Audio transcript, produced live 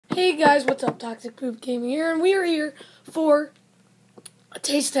Hey guys, what's up? Toxic Poop Gaming here, and we are here for a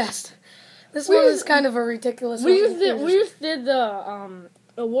taste test. This one is kind of a ridiculous one. We just did the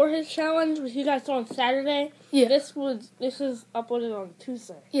Warheads challenge, which you guys saw on Saturday. Yeah. This is uploaded on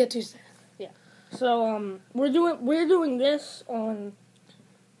Tuesday. Yeah, Tuesday. Yeah. So we're doing this on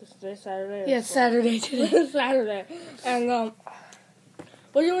this Saturday. Yeah, it's Saturday today. Saturday, and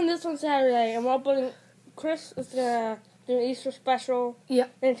we're doing this on Saturday, and we're uploading. Chris is gonna do an Easter special. Yeah.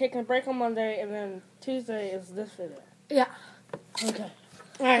 Then taking a break on Monday, and then Tuesday is this video. Yeah. Okay.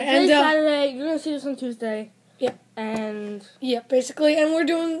 All right, Today's and Saturday. You're gonna see this on Tuesday. Yeah. And yeah, basically, and we're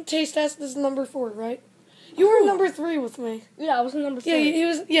doing taste test. This is number 4, right? You were number 3 with me. yeah, I was in number 3. Yeah, he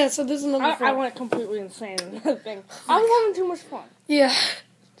was. Yeah, so this is number 4. I went completely insane in that thing. I was having too much fun. Yeah.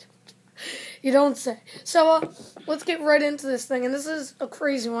 You don't say. So, let's get right into this thing. And this is a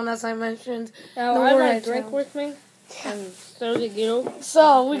crazy one, as I mentioned. Now, The I have my Warhead drink challenge. with me, and so did you.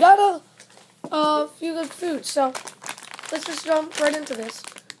 So, we got a few good foods. So, let's just jump right into this.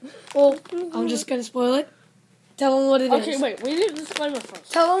 Well, I'm just going to spoil it. Tell them what it is. Okay, wait. We need a disclaimer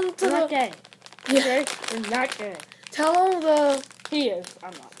first. Tell them to We're not gay. Yeah. Okay? We're not gay. Tell them the... He is.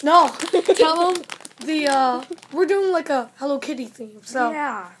 I'm not. No. Tell them the, we're doing like a Hello Kitty theme. So,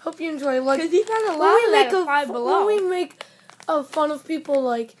 Yeah. hope you enjoy. Like, Because you got a lot when of we that make at Five Below. when we make fun of people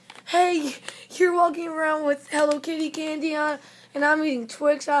like, hey, you're walking around with Hello Kitty candy on, and I'm eating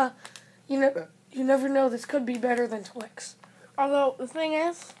Twix. You never know. This could be better than Twix. Although, the thing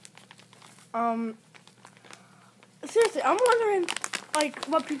is, seriously, I'm wondering, like,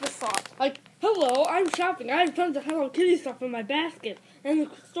 what people thought. Like, hello, I'm shopping. I have tons of Hello Kitty stuff in my basket. And the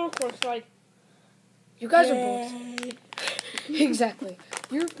store clerk's like, You guys are boys. Exactly.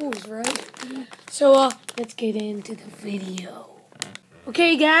 You're boys, right? So, let's get into the video.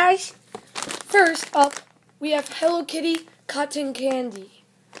 Okay, guys. First up, we have Hello Kitty cotton candy.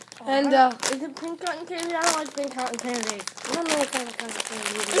 And, is it pink cotton candy? I don't like pink cotton candy. I don't know what kind of cotton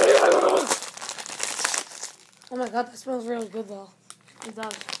candy it is. Oh my god, that smells really good, though. It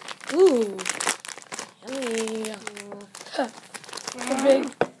does. Ooh. Yummy. The big.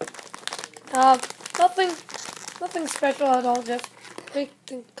 Nothing special at all, just big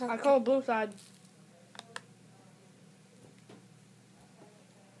thing. I call it blue side.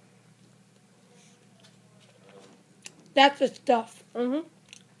 That's the stuff. Mm-hmm.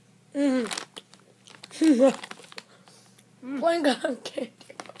 Plain cotton candy.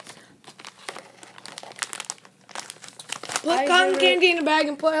 Put I cotton give candy in a bag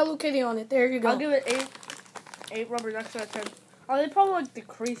and put Hello Kitty on it. There you go. I'll give it 8 rubber ducks out of 10. Oh, they probably like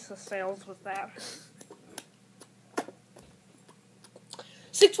decrease the sales with that.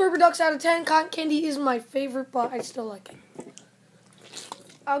 6 rubber ducks out of 10. Cotton candy is my favorite, but I still like it.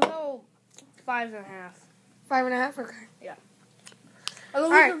 I'll go 5.5. 5.5. Okay. Yeah. Although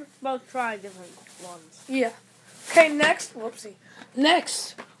we Alright. can both try different ones. Yeah. Okay, next. Whoopsie.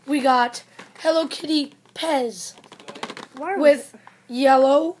 Next, we got Hello Kitty Pez Why with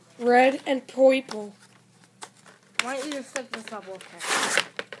yellow, red, and purple. Why don't you just set this up okay?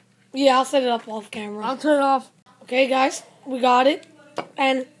 Yeah, I'll set it up off camera. I'll turn it off. Okay, guys, we got it.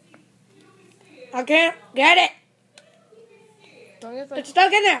 And I can't get it. Don't get It's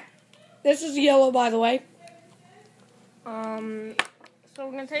stuck in there. This is yellow, by the way. So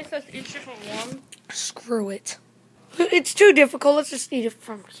we're gonna taste this each different one. Screw it. It's too difficult. Let's just eat it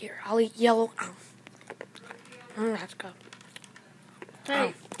from here. I'll eat yellow. Let's go.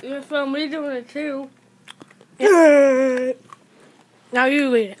 Hey, you're film me doing it too. Now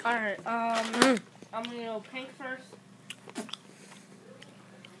you eat it. Alright, I'm gonna go pink first.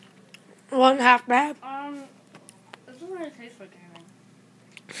 1/2 bag. This doesn't really taste like anything.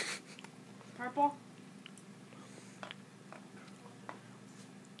 Purple.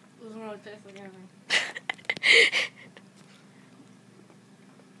 Doesn't really taste like anything.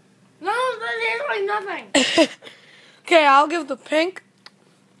 No, that tastes like nothing. Okay, I'll give the pink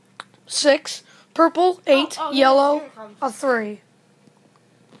 6, purple 8, Oh, yellow here it comes. a 3.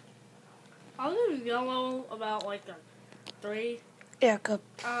 I'll give yellow about like a 3. Yeah, good.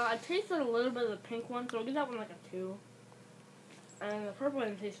 I tasted a little bit of the pink one, so I'll give that one like a 2. And the purple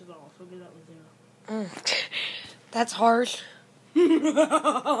one tastes at all, so I'll give that one 0. That's harsh.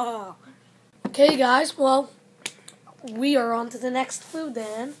 Okay, guys, well, we are on to the next food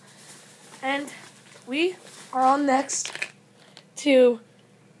then. And we are on next to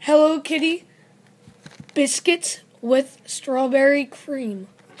Hello Kitty biscuits with strawberry cream.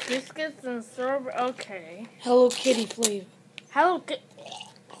 Biscuits and strawberry. Okay. Hello Kitty flavor. Hello Kitty.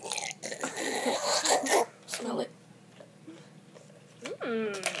 Smell it.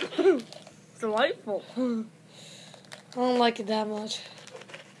 Delightful. I don't like it that much.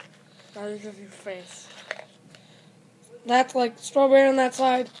 That is just your face. That's like strawberry on that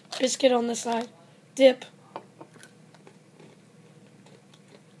side, biscuit on this side, dip.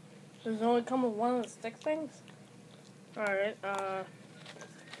 Does it only come with one of the stick things? Alright,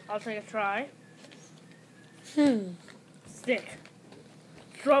 I'll take a try. Stick.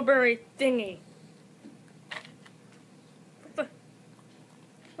 Strawberry thingy. What the?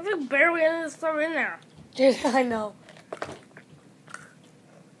 There's like barely any of this stuff in there. Dude, I know.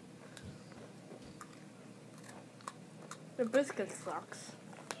 The biscuit sucks.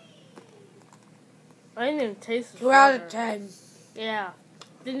 I didn't even taste the 2 out of strawberry. 10. Yeah.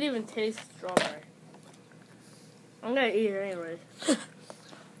 Didn't even taste strawberry. I'm gonna eat it anyway.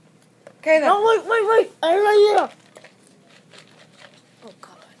 Okay then. No, wait! I have an idea! Oh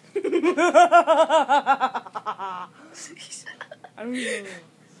God.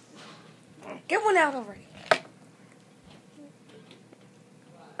 Get one out already.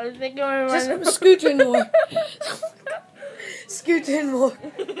 I was thinking of Just scoot in more. Scoot in more.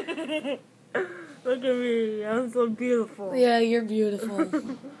 Look at me, I'm so beautiful. Yeah, you're beautiful.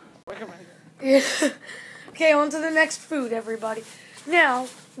 Look at my Yeah. Okay, on to the next food, everybody. Now,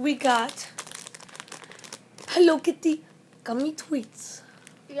 we got Hello Kitty gummy tweets.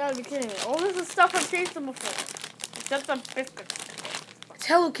 You gotta be kidding me. All this is stuff I've tasted before. Except the biscuits. It's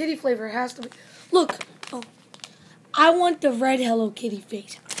Hello Kitty flavor. It has to be. Look. Oh, I want the red Hello Kitty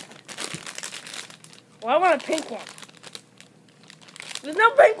face. Well, I want a pink one. There's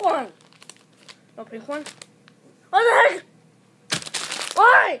no pink one. No pink one? What the heck?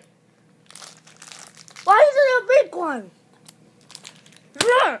 Why? Why is there a pink one?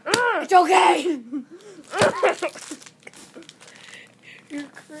 It's okay. You're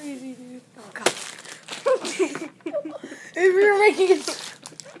crazy, dude. Oh God. You're making it.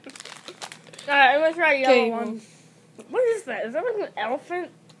 Alright, I'm gonna try the Okay, yellow one. What is that? Is that like an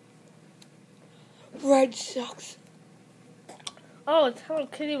elephant? Red sucks. Oh, it's Hello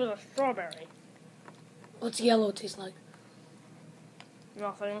Kitty with a strawberry. What's yellow taste like?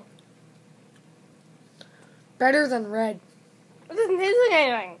 Nothing. Better than red. It doesn't taste like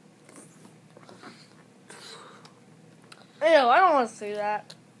anything. Ew, I don't want to see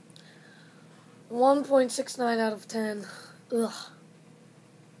that. 1.69 out of 10. Ugh.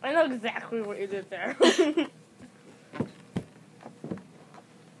 I know exactly what you did there.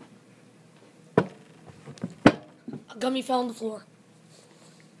 A gummy fell on the floor.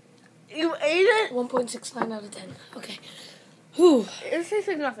 You ate it? 1.69 out of 10. Okay. Whew. It tastes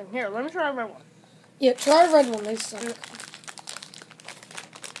like nothing. Here, let me try a red one. Yeah, try a red one. They suck.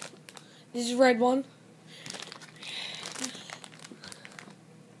 This is a red one.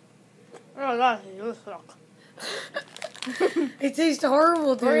 Oh my gosh, you suck. It tastes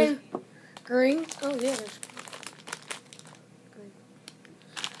horrible, dude. Green. Green? Oh, yeah. There's green.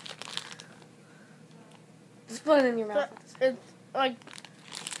 Just put it in your mouth. It's like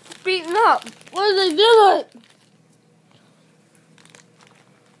beaten up. What did they do to it?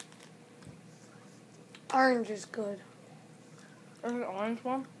 Orange is good. There's an orange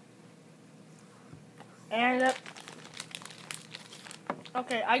one. And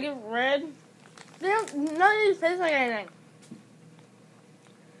okay, I give red. None of these taste like anything.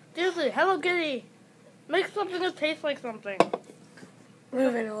 Seriously, Hello Kitty, make something that tastes like something.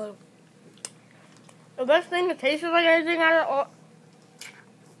 Move it a little. The best thing that tastes like anything out of all.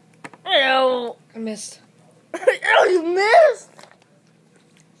 Ew. I missed. Ew, you missed.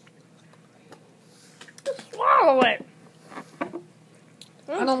 Just swallow it.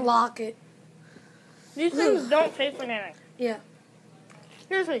 I don't lock it. These things don't taste like anything. Yeah.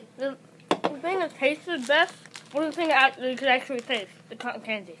 Seriously, the thing that tasted best was the thing that you could actually taste. The cotton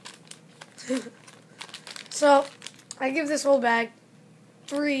candy. So, I give this whole bag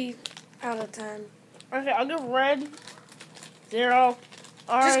 3 out of 10. Okay, I'll give red 0.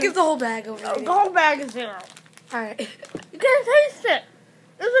 Orange. Just give the whole bag over The here. whole bag is 0. Alright. You can't taste it.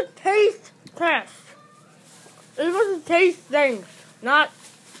 It's a taste test. It's supposed to taste things, not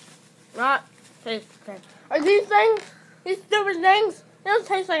taste things. Like these things, these stupid things, they don't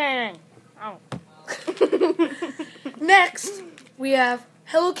taste like anything. Oh. Next, we have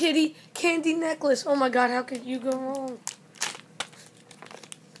Hello Kitty candy necklace. Oh my God, how could you go wrong?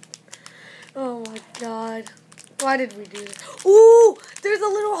 Oh my God. Why did we do this? Ooh, there's a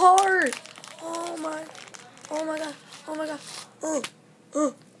little heart. Oh my God. Oh my God. Oh.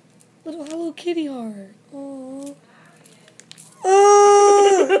 Little Hello Kitty heart. Oh.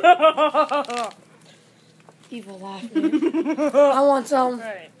 Evil laugh, man. I want some.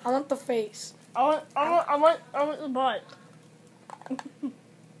 Right. I want the face. I want the butt.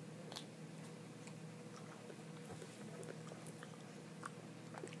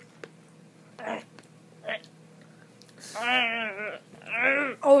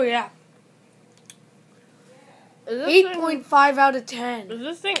 Oh, yeah. Is this 8.5 out of 10. Is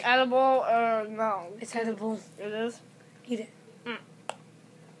this thing edible or no? It's edible. It is? Eat it. Mm.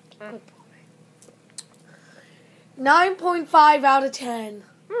 Good boy. 9.5 out of 10.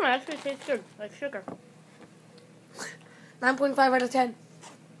 It actually tastes good, like sugar. 9.5 out of 10.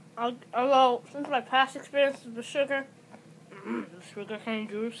 Although, since my past experience with sugar, the sugar cane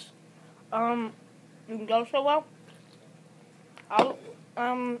juice, didn't go so well,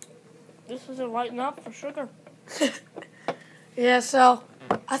 this isn't light enough for sugar. Yeah, so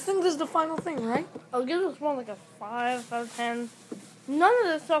I think this is the final thing, right? I'll give this one like a 5 out of 10. None of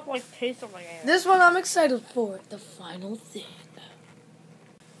this stuff like tasted like anything. This one I'm excited for. The final thing.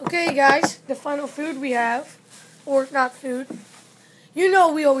 Okay, guys, the final food we have, or not food. You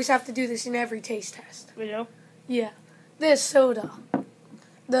know we always have to do this in every taste test. We do? Yeah. This soda.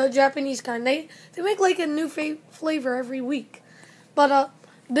 The Japanese kind. They make like a new flavor every week. But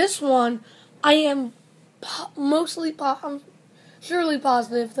this one, I am I'm surely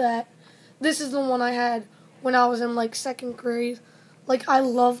positive that this is the one I had when I was in like 2nd grade. Like I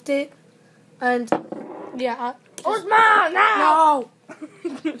loved it. And yeah. It's mine now! No!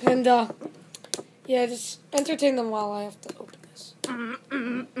 And yeah, just entertain them while I have to open this.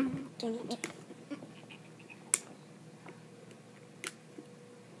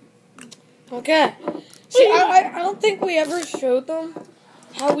 Okay. See, I don't think we ever showed them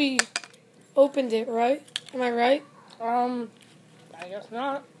how we opened it, right? Am I right? I guess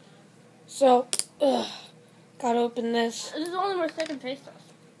not. So, gotta open this. This is only my 2nd taste test.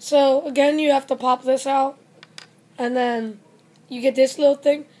 So, again, you have to pop this out, and then you get this little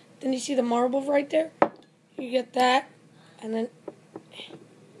thing. Then you see the marble right there. You get that, and then,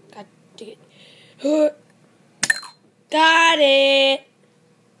 got it. Got it!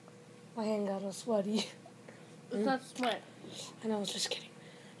 My hand got all sweaty. It's not sweat. I know, I was just kidding.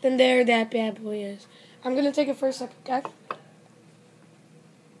 Then there that bad boy is. I'm going to take it for a second, okay?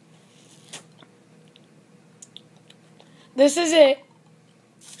 This is it.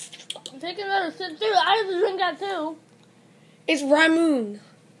 Take another sip too. I have to drink that too. It's Ramoon.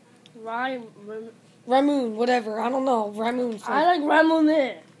 Ramoon, whatever. I don't know. Ramoon. I like Ramoon.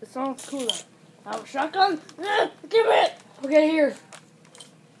 It sounds cooler. I have a shotgun. Give it. Okay, here.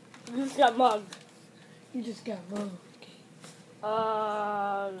 You just got mugged. You just got mugged.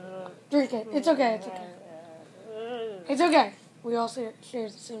 Drink it. It's okay. It's okay. It's okay. We all share the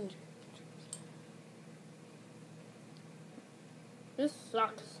same. This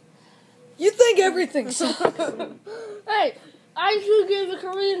sucks. You think everything sucks. Hey, I should give the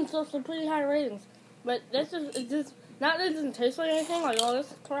Korean stuff some pretty high ratings. But this is, it just, not that it doesn't taste like anything, like all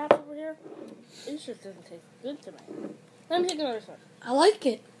this crap over here. It just doesn't taste good to me. Let me take another sip. I like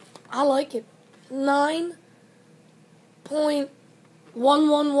it.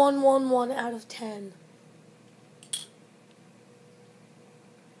 9.11111 out of 10.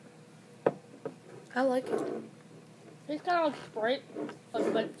 I like it. Tastes kind of like Sprite.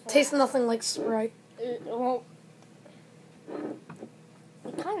 Tastes nothing like Sprite. Well,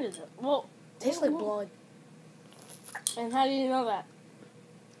 it kind of does. Well, Tastes like blood. And how do you know that?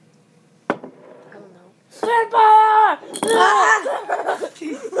 I don't know. Vampire!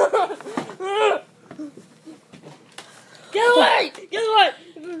 Get away! Get away!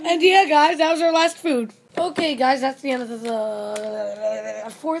 And yeah, guys, that was our last food. Okay, guys, that's the end of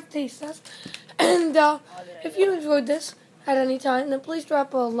the 4th taste test. And if you enjoyed this at any time, then please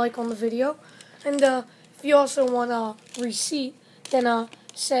drop a like on the video. And if you also want a receipt, then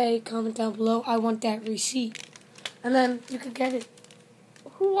comment down below, I want that receipt. And then you can get it.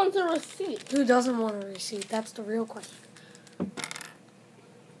 Who wants a receipt? Who doesn't want a receipt? That's the real question.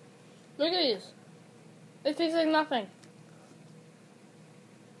 Look at these. It tastes like nothing.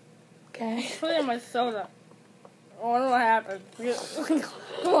 Okay. Put it in my soda. I wonder what happened.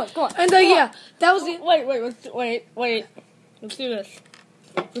 Come on. And yeah, that was the... Wait. Let's do this.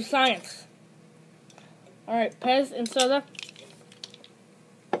 For science. Alright, Pez and soda.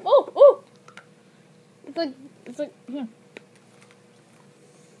 Oh! It's like,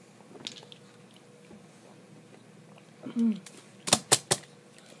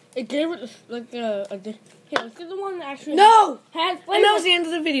 It gave it like a here, let's get the one that actually No! has flavor. And that was the end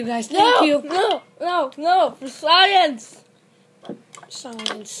of the video, guys. Thank you. No, for science.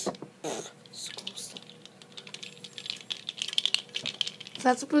 Science. School stuff. Is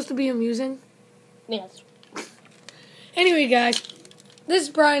that supposed to be amusing? Yes. Anyway, guys, this is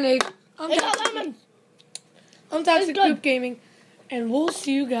Brian Ape. It got lemons. I'm Toxic Poop Gaming, and we'll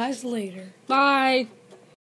see you guys later. Bye.